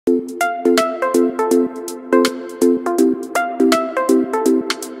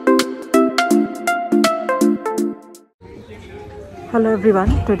Hello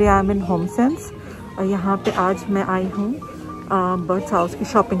everyone, today I am in home sense और यहाँ पे आज मैं आई हूँ बर्ड्स हाउस की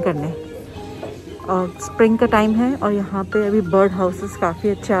शॉपिंग करने। स्प्रिंग का टाइम है और यहाँ पे अभी बर्ड हाउसेस काफ़ी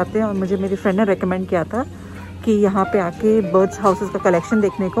अच्छे आते हैं और मुझे मेरी फ्रेंड ने रेकमेंड किया था कि यहाँ पे आके बर्ड्स हाउसेस का कलेक्शन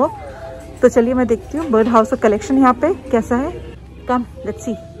देखने को। तो चलिए मैं देखती हूँ बर्ड हाउस का कलेक्शन यहाँ पे कैसा है। Come let's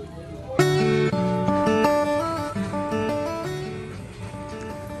see.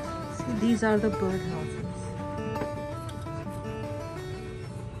 These are the bird houses.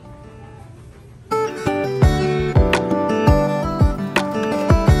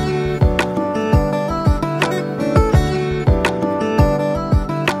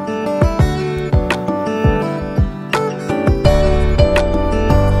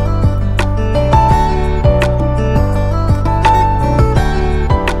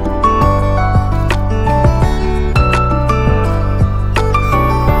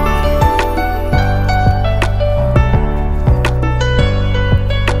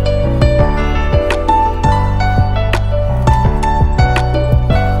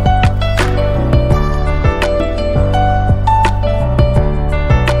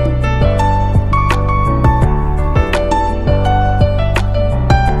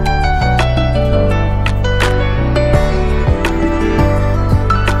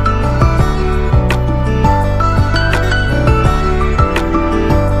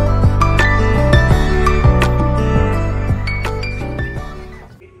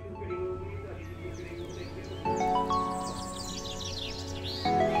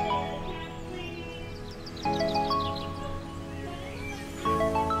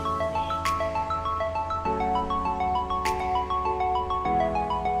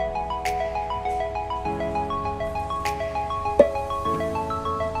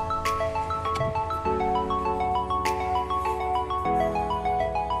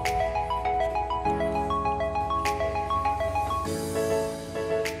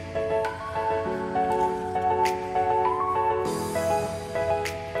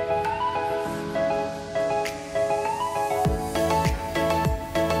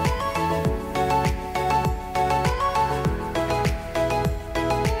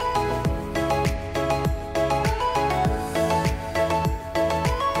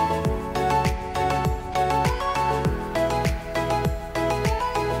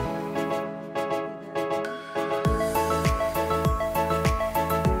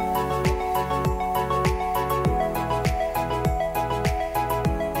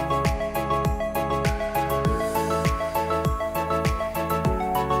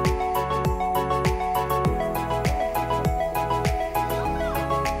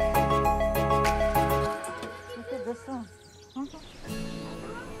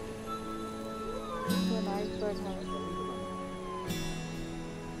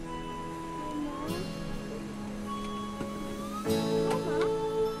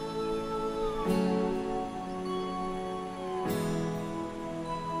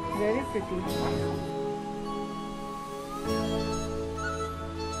 Very pretty.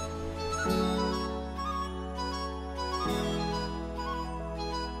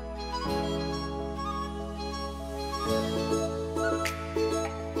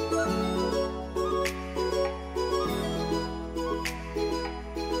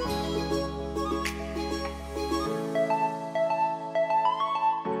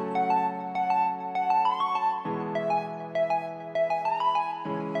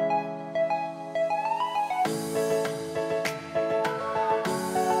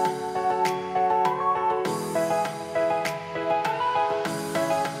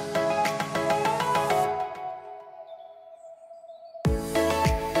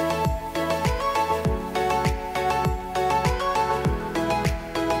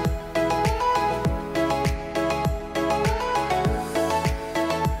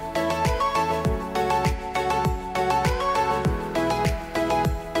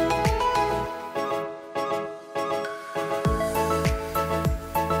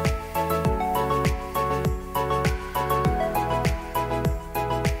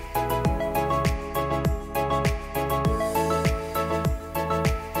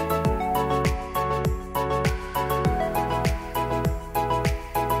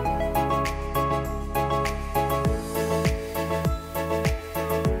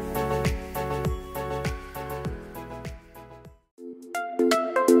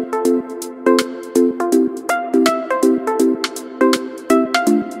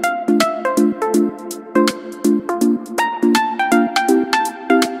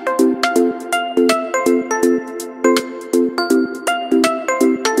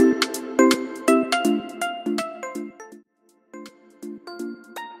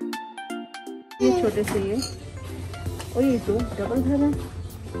 ये छोटे से ये और ये तो डबल घर है।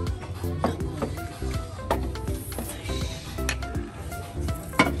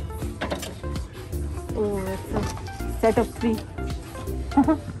 ओह सेट ऑफ 3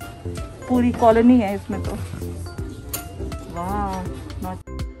 पूरी कॉलोनी है इसमें तो। वाह नॉट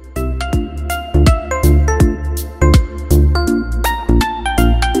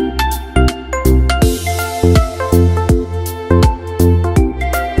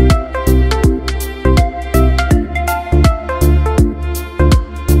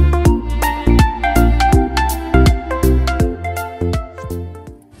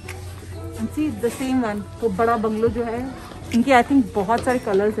द सेम वन। वो बड़ा बंगलो जो है, इनकी आई थिंक बहुत सारे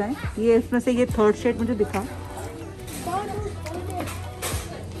कलर्स हैं। ये इसमें से ये थर्ड शेड मुझे दिखा।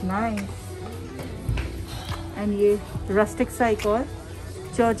 नाइस। एंड ये रस्टिक सा एक और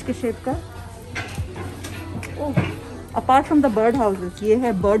चर्च के शेप का। ओह, apart from the bird houses, ये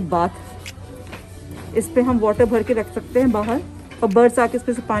है बर्ड बाथ। इस पे हम वाटर भर के रख सकते हैं बाहर, और बर्ड्स आके इस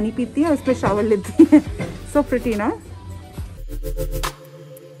पे से पानी पीती हैं और इस पे शावर लेती हैं। सो प्रिटी ना।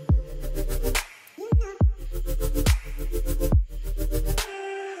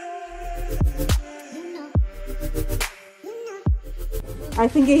 आई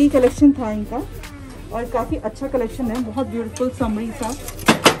थिंक यही कलेक्शन था इनका, और काफ़ी अच्छा कलेक्शन है, बहुत ब्यूटीफुल समरी सा।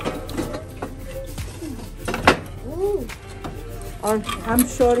 और आई एम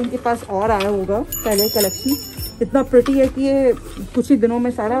श्योर इनके पास और आया होगा पहले कलेक्शन। इतना प्रिटी है कि ये कुछ ही दिनों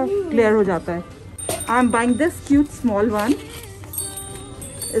में सारा क्लियर हो जाता है। I am buying this cute small one.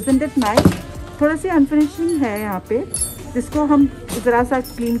 Isn't it nice? थोड़ा सी अनफिनिशिंग है यहाँ पे, जिसको हम ज़रा सा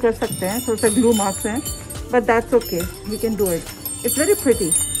क्लीन कर सकते हैं। थोड़ा सा ग्लू मार्क्स हैं, but that's okay, we can do it. It's very pretty.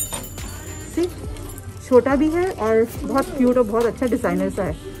 सी, छोटा भी है और बहुत क्यूट और बहुत अच्छा डिज़ाइनर सा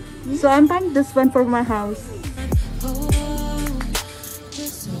है। सो I am buying this one for my house.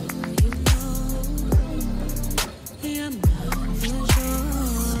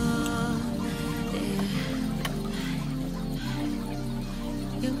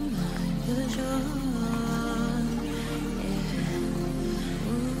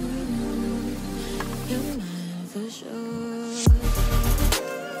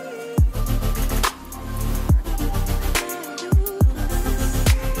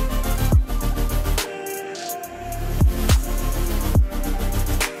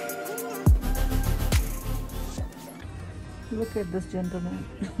 Look at this gentleman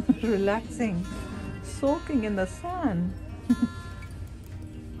relaxing, soaking in the sun.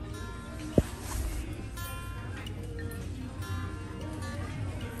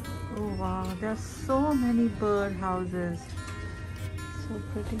 Oh wow, there are so many bird houses. So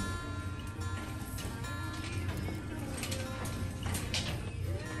pretty.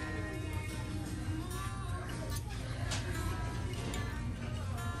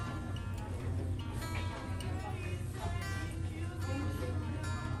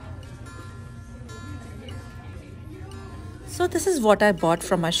 So this is what I bought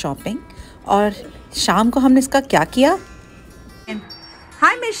from my shopping. और शाम को हमने इसका क्या किया?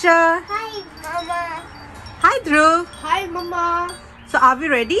 Hi Misha. Hi, Mama. Hi Dhruv. Hi, Mama. So are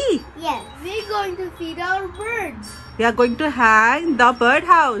we ready? Yes, we're going to feed our birds. We are going to hang the bird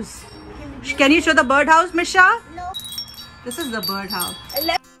house. Can you show the bird house, Misha? No. This is the bird house.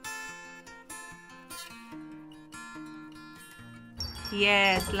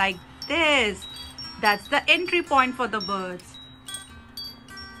 Yes, like this. That's the entry point for the birds.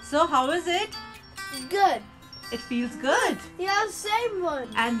 So how is it? Good. It feels good. Yeah, same one.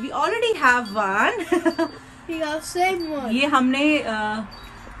 And we already have one. Yeah, same one. ये हमने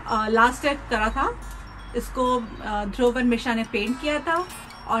last year करा था। इसको ध्रुव और मिशा ने paint किया था,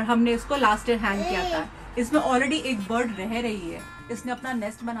 और हमने इसको लास्ट ईयर हैंग किया था। इसमें ऑलरेडी एक बर्ड रह रही है, इसने अपना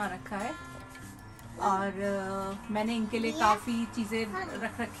नेस्ट बना रखा है, और मैंने इनके लिए काफ़ी चीज़ें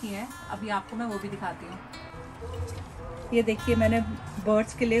रख रखी हैं। अभी आपको मैं वो भी दिखाती हूँ। ये देखिए, मैंने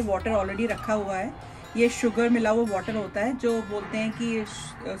बर्ड्स के लिए वाटर ऑलरेडी रखा हुआ है। ये शुगर मिला हुआ वाटर होता है, जो बोलते हैं कि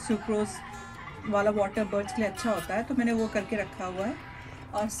सुक्रोज वाला वाटर बर्ड्स के लिए अच्छा होता है, तो मैंने वो करके रखा हुआ है।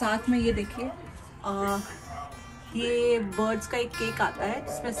 और साथ में ये देखिए, ये बर्ड्स का एक केक आता है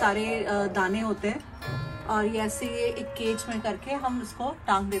जिसमें सारे दाने होते हैं, और ये ऐसे ये एक केज में करके हम उसको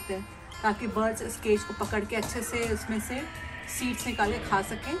टांग देते हैं, ताकि बर्ड्स इस केज को पकड़ के अच्छे से उसमें से सीड्स निकाल के खा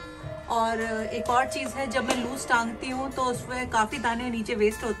सकें। और एक और चीज़ है, जब मैं लूज टांगती हूँ तो उसमें काफ़ी दाने नीचे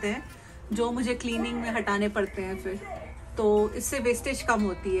वेस्ट होते हैं, जो मुझे क्लीनिंग में हटाने पड़ते हैं फिर, तो इससे वेस्टेज कम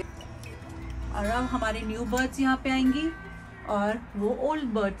होती है। और अब हमारे न्यू बर्ड्स यहाँ पे आएंगी, और वो ओल्ड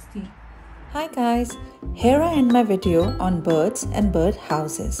बर्ड्स थी। Hi guys, here I end my video on birds and bird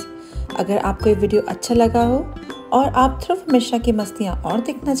houses. अगर आपको ये वीडियो अच्छा लगा हो और आप ध्रुव मिश्रा की मस्तियाँ और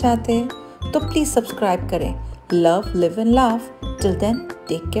देखना चाहते हैं तो प्लीज़ सब्सक्राइब करें, Love, live and laugh. Till then,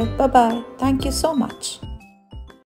 take care. Bye-bye. Thank you so much.